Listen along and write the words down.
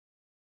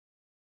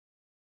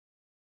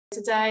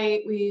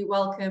Today we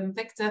welcome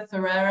Víctor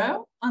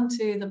Ferrero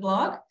onto the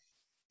blog.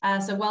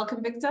 So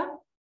welcome, Víctor.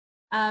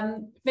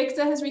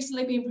 Víctor has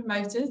recently been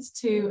promoted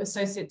to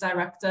Associate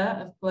Director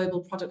of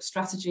Global Product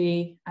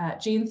Strategy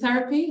Gene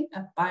Therapy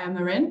at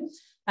BioMarin,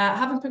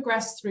 having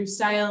progressed through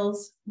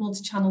sales,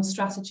 multi-channel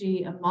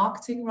strategy and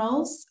marketing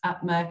roles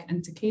at Merck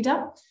and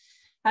Takeda.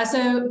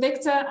 So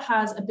Víctor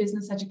has a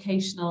business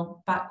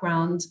educational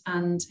background,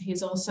 and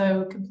he's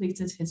also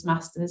completed his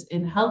master's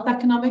in health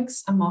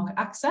economics and market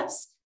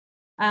access.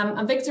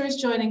 And Víctor is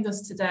joining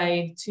us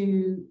today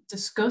to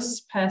discuss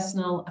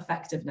personal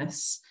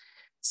effectiveness.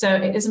 So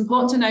it is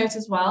important to note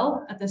as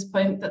well at this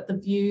point that the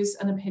views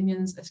and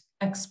opinions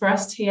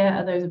expressed here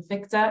are those of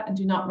Víctor and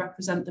do not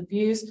represent the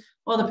views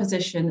or the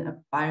position of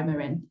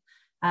BioMarin.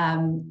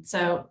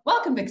 So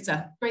welcome,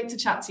 Víctor. Great to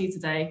chat to you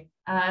today.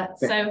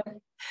 Can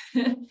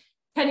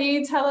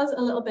you tell us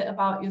a little bit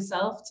about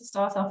yourself to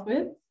start off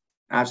with?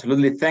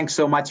 Absolutely. Thanks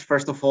so much,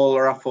 first of all,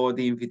 Laura, for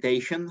the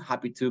invitation.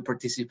 Happy to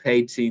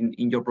participate in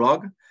your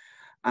blog.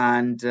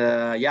 And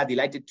yeah,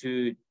 delighted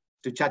to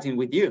chatting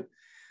with you.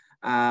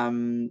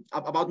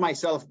 About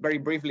myself, very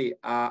briefly,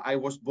 I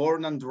was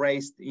born and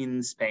raised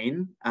in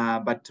Spain,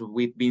 but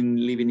we've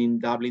been living in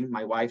Dublin,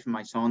 my wife,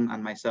 my son,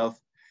 and myself,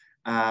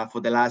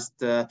 for the last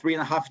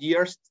 3.5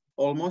 years,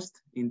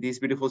 almost, in this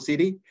beautiful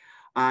city.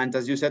 And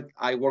as you said,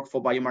 I work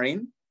for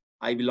BioMarin.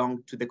 I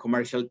belong to the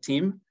commercial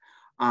team.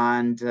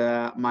 And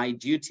my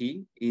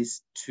duty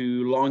is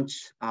to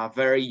launch a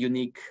very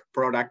unique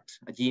product,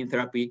 a gene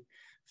therapy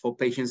for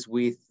patients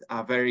with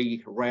a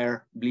very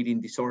rare bleeding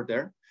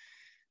disorder.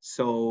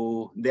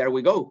 So there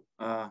we go.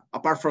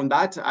 Apart from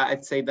that,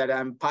 I'd say that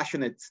I'm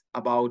passionate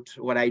about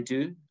what I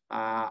do.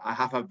 I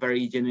have a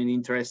very genuine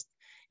interest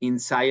in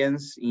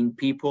science, in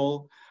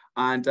people.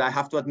 And I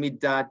have to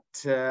admit that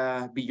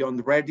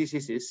beyond rare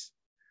diseases,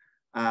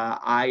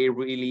 I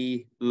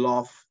really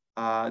love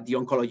the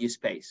oncology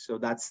space. So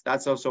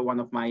that's also one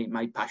of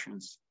my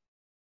passions.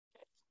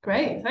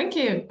 Great, thank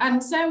you.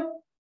 And so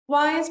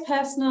why is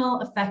personal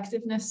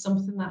effectiveness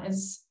something that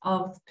is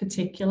of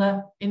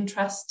particular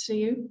interest to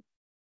you?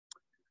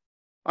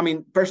 I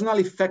mean, personal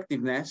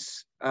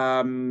effectiveness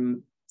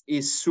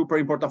is super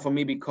important for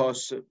me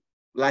because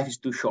life is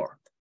too short,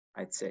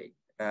 I'd say,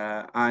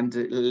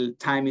 and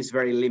time is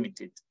very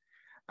limited.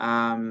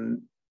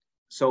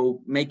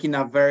 So making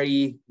a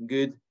very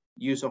good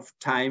use of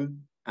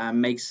time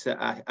makes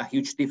a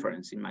huge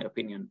difference, in my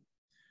opinion.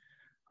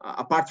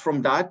 Apart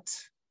from that,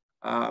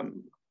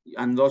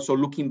 and also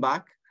looking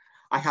back,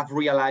 I have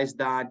realized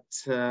that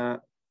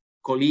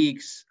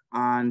colleagues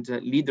and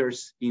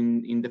leaders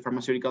in the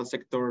pharmaceutical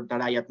sector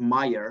that I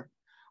admire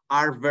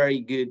are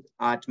very good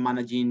at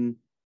managing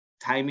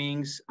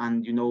timings,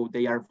 and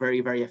they are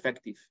very, very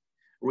effective.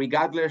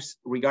 Regardless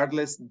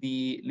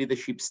the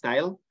leadership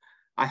style,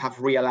 I have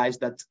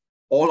realized that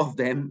all of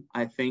them,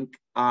 I think,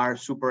 are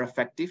super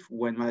effective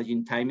when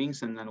managing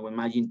timings and when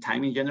managing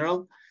time in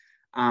general.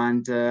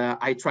 And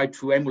I try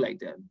to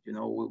emulate them.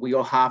 We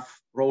all have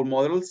role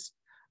models,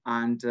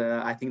 and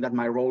I think that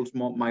my role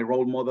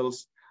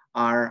models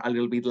are a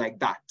little bit like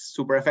that,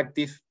 super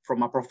effective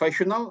from a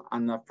professional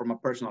and from a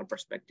personal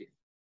perspective.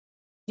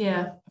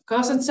 Yeah, of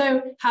course. And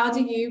so how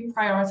do you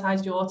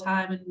prioritize your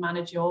time and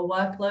manage your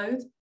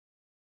workload?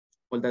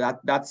 Well,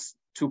 that's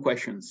two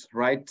questions,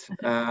 right?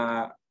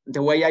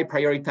 The way I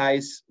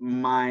prioritize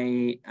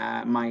my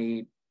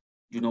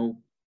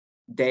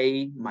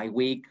day, my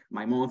week,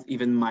 my month,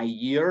 even my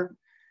year,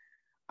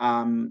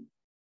 that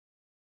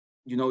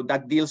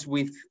deals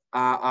with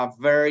a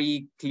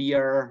very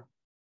clear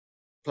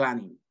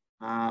planning.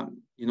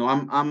 I'm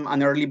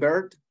an early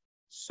bird,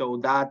 so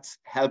that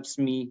helps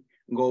me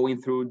going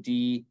through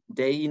the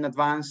day in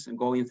advance,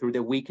 going through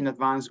the week in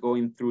advance,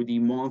 going through the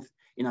month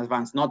in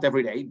advance. Not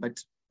every day, but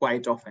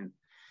quite often.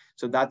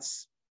 So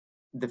that's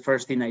the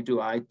first thing I do.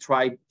 I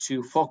try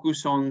to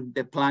focus on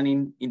the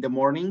planning in the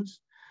mornings,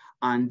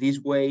 and this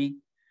way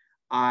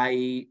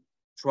I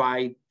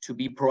try to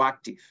be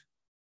proactive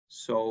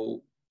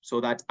so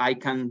that I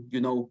can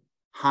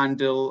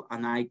handle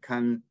and I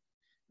can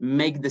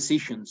make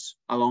decisions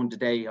along the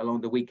day,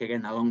 along the week,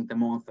 again along the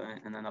month,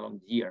 and then along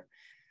the year.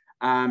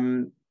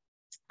 And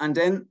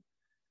then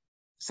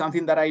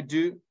something that I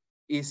do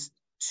is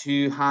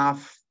to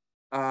have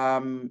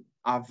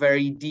a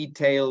very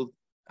detailed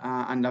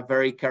and a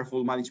very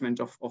careful management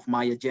of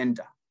my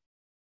agenda,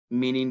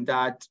 meaning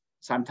that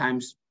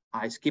sometimes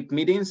I skip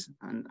meetings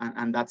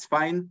and that's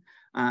fine.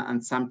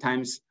 And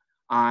sometimes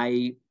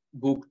I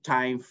book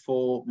time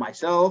for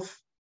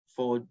myself,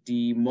 for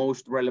the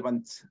most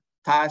relevant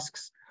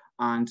tasks,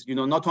 and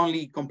not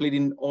only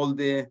completing all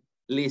the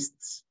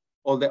lists,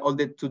 all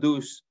the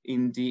to-dos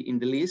in the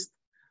list,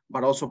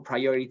 but also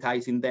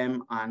prioritizing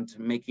them and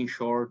making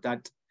sure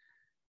that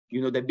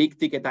the big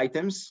ticket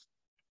items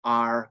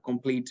are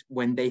complete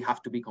when they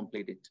have to be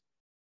completed.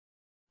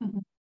 Mm-hmm.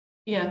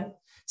 Yeah.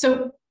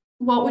 So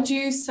what would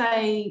you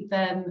say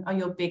then are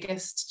your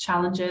biggest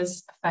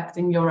challenges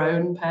affecting your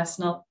own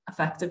personal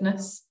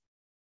effectiveness?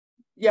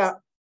 Yeah,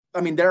 I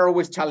mean, there are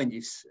always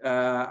challenges.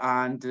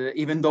 And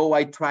even though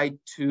I try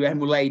to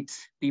emulate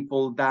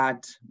people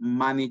that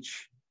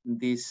manage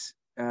this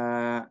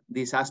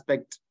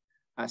aspect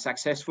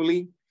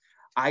successfully,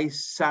 I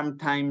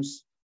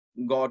sometimes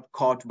got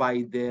caught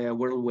by the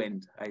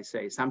whirlwind, I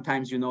say.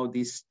 Sometimes, you know,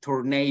 this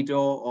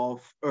tornado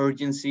of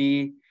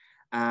urgency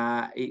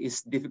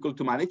is difficult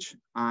to manage.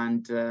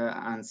 And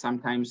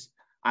sometimes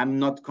I'm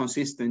not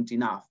consistent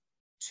enough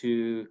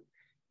to,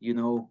 you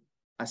know,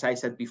 as I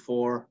said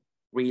before,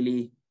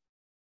 really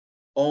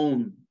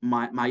own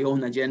my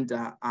own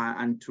agenda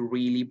and to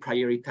really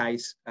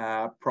prioritize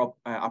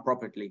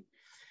appropriately.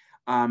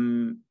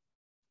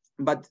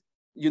 But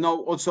you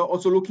know,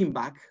 also looking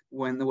back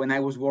when I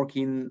was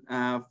working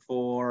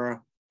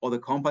for other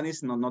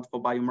companies, not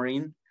for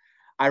BioMarin,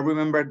 I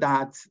remember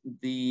that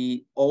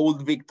the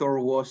old Victor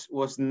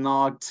was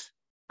not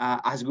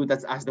as good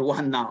as the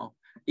one now,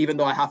 even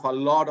though I have a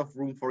lot of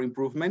room for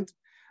improvement.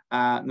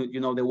 You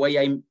know, the way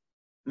I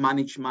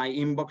manage my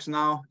inbox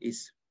now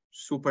is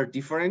super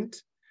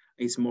different.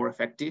 It's more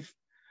effective.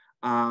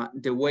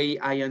 The way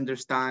I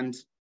understand,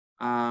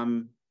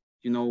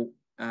 you know,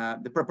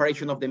 the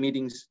preparation of the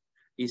meetings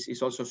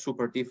is also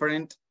super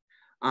different.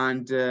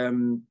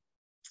 And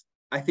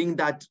I think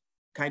that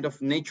kind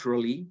of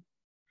naturally,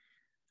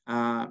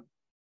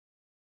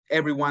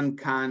 everyone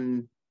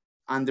can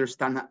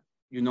understand,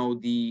 you know,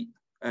 the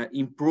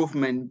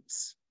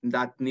improvements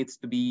that needs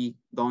to be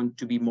done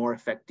to be more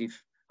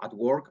effective at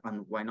work,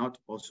 and why not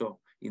also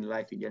in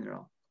life in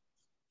general.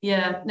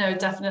 Yeah, no,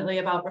 definitely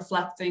about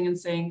reflecting and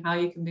seeing how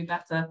you can be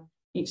better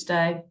each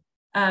day.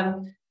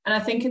 And I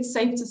think it's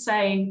safe to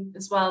say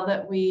as well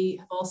that we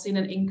have all seen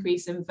an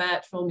increase in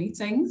virtual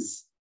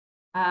meetings.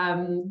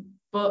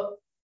 But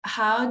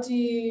how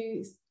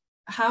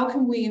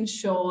can we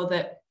ensure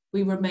that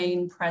we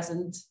remain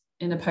present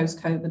in a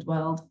post-COVID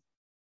world?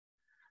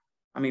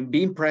 I mean,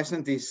 being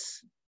present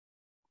is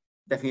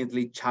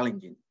definitely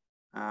challenging,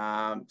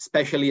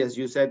 especially as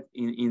you said,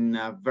 in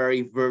a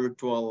very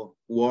virtual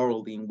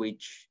world in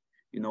which,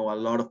 you know, a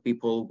lot of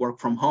people work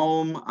from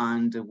home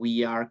and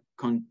we are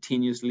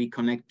continuously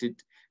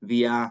connected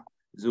via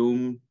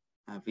Zoom,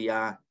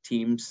 via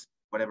Teams,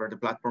 whatever the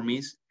platform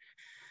is.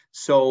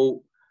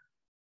 So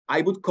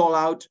I would call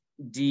out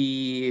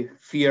the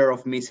fear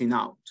of missing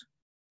out.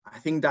 I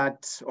think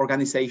that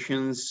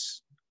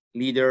organizations,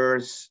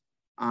 leaders,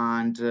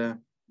 and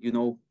you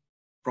know,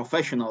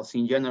 professionals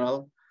in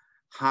general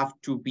have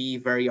to be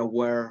very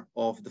aware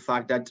of the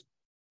fact that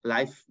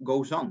life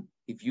goes on.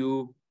 If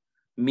you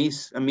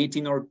miss a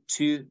meeting or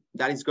two,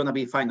 that is going to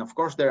be fine. Of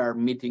course, there are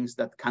meetings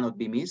that cannot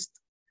be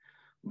missed,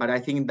 but I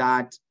think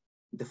that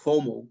the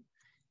FOMO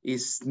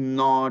is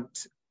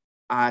not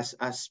as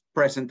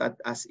present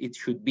as it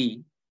should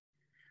be,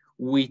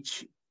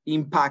 which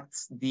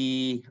impacts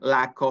the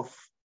lack of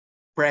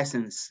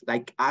presence,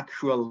 like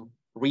actual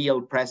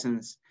real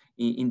presence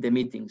in the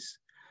meetings.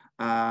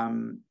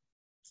 And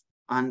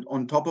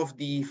on top of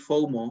the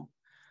FOMO,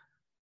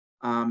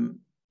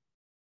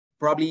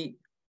 probably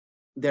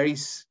there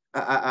is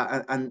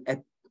an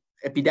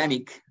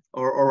epidemic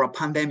or a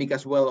pandemic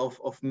as well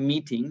of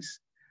meetings.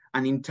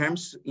 And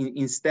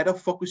instead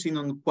of focusing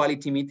on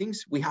quality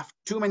meetings, we have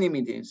too many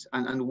meetings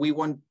and we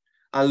want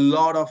a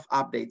lot of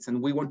updates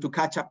and we want to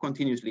catch up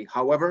continuously.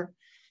 However,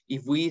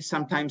 if we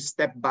sometimes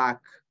step back,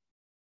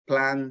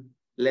 plan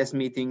less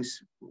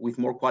meetings with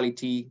more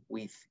quality,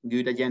 with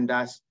good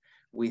agendas,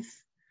 with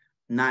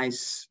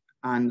nice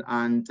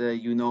and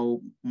you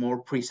know,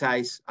 more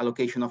precise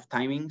allocation of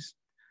timings,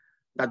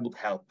 that would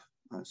help.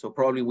 So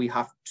probably we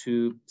have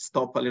to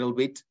stop a little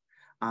bit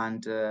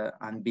and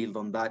build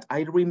on that.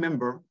 I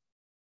remember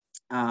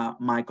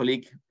my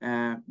colleague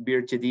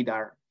Birce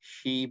Didar,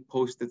 she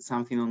posted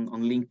something on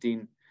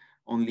LinkedIn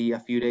only a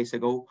few days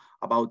ago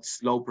about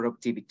slow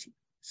productivity,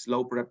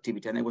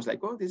 and I was like,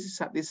 oh, this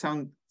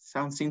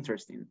sounds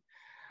interesting.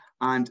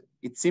 And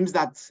it seems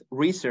that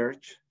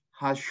research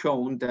has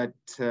shown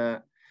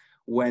that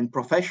when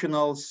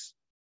professionals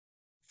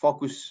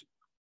focus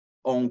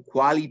on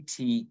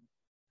quality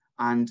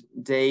and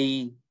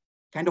they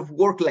kind of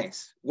work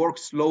less, work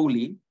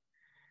slowly,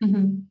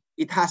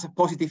 it has a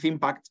positive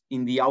impact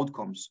in the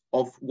outcomes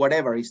of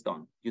whatever is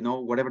done, you know,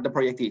 whatever the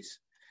project is.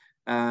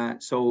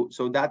 So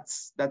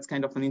that's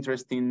kind of an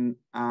interesting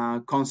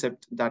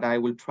concept that I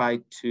will try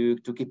to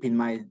keep in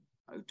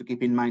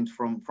mind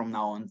from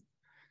now on.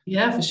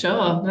 Yeah, for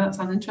sure. That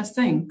sounds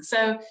interesting.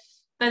 So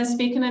then,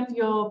 speaking of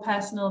your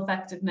personal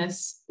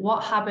effectiveness,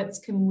 what habits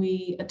can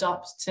we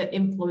adopt to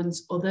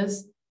influence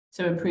others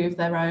to improve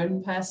their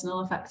own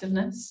personal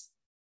effectiveness?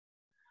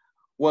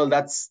 Well,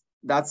 that's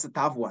a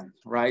tough one,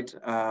 right?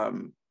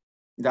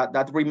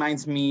 That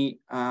reminds me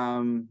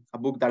a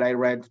book that I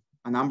read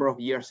a number of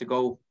years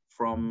ago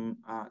from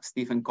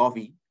Stephen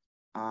Covey,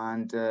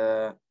 and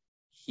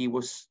he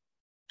was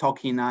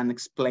talking and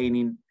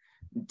explaining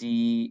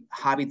the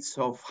habits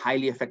of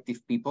highly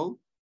effective people.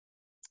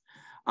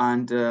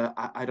 And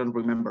I don't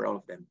remember all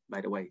of them,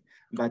 by the way,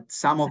 but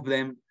some of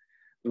them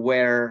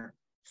were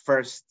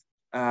first,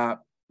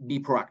 be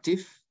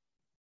proactive.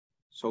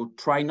 So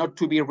try not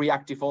to be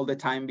reactive all the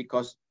time,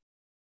 because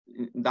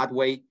that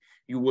way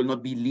you will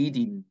not be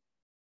leading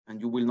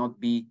and you will not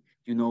be,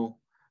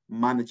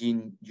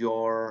 managing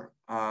your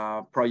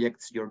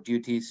projects, your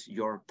duties,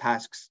 your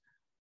tasks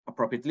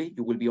appropriately.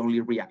 You will be only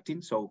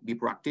reacting. So be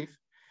proactive.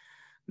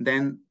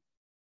 Then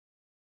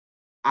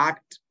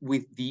act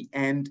with the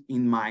end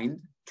in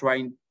mind,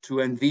 trying to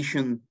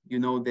envision,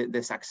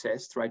 the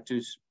success, try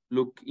to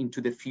look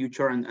into the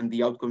future and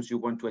the outcomes you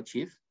want to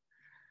achieve.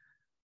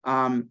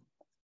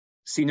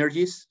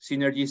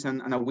 Synergies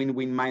and a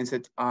win-win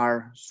mindset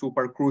are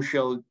super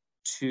crucial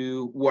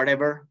to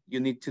whatever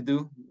you need to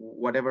do,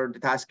 whatever the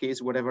task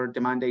is, whatever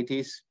the mandate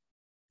is.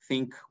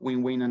 Think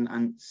win-win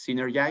and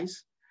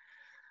synergize.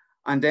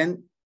 And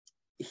then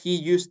he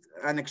used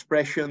an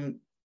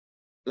expression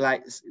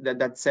like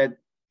that said,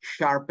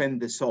 sharpen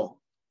the saw.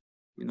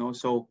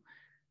 So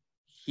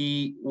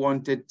he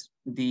wanted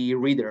the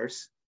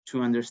readers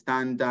to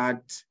understand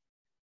that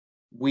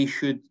we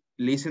should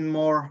listen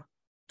more,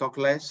 talk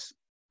less,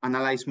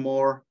 analyze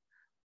more,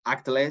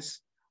 act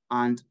less,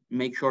 and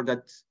make sure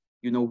that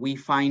we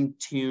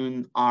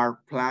fine-tune our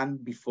plan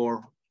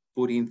before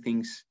putting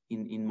things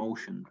in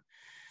motion.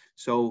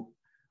 So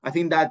I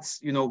think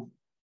that's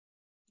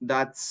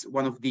that's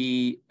one of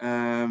the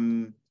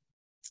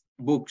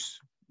books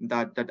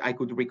that I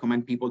could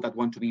recommend people that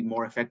want to be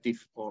more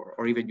effective,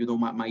 or even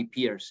my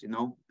peers,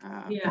 from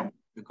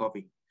the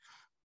copy.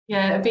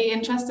 Yeah, it'd be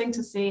interesting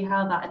to see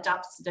how that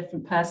adapts to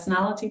different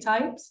personality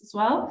types as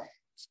well.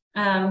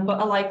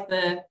 But I like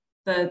the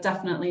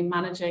definitely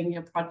managing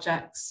your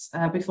projects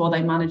before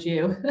they manage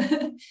you.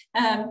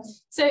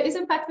 So is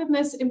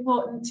effectiveness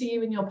important to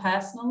you in your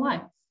personal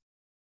life?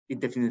 It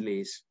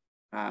definitely is.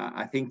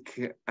 I think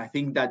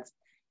that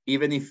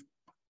even if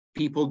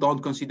people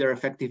don't consider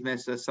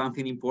effectiveness as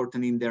something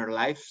important in their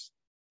lives,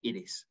 it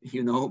is,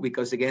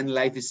 because again,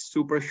 life is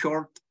super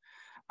short.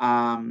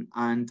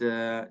 And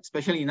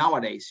especially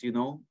nowadays,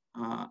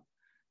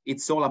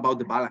 it's all about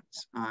the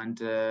balance. And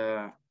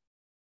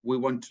we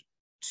want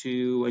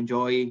to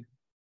enjoy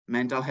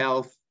mental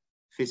health,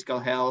 physical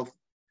health,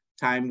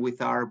 time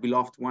with our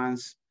beloved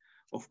ones,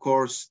 of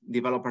course,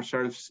 develop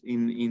ourselves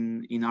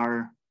in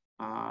our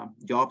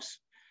jobs,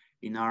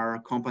 in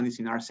our companies,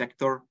 in our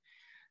sector.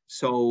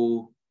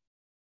 So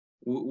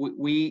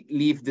we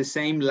live the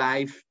same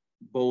life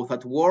both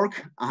at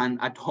work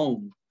and at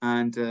home.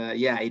 And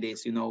it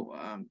is,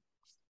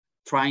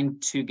 trying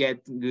to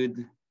get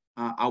good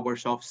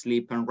hours of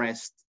sleep and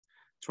rest,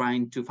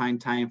 trying to find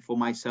time for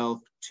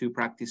myself to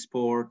practice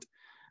sport,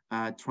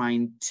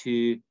 trying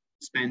to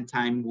spend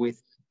time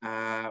with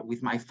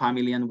my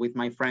family and with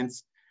my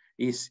friends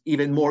is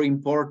even more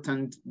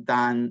important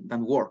than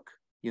work,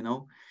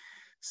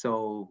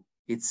 So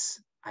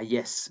it's a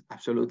yes,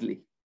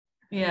 absolutely.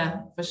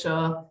 Yeah, for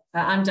sure.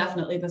 I'm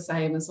definitely the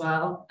same as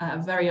well.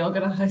 Very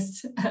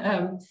organized.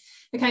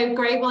 Okay,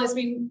 great. Well, it's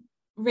been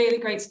really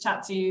great to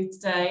chat to you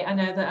today. I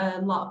know that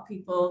a lot of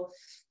people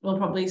will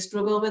probably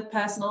struggle with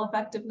personal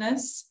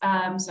effectiveness.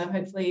 So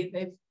hopefully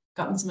they've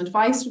gotten some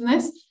advice from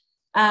this.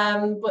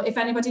 But if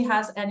anybody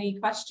has any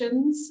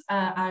questions,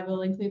 I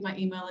will include my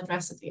email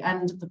address at the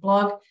end of the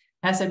blog.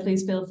 So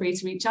please feel free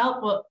to reach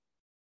out. But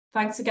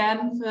thanks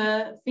again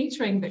for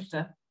featuring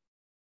Victor.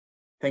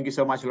 Thank you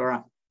so much,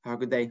 Laura. Have a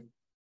good day.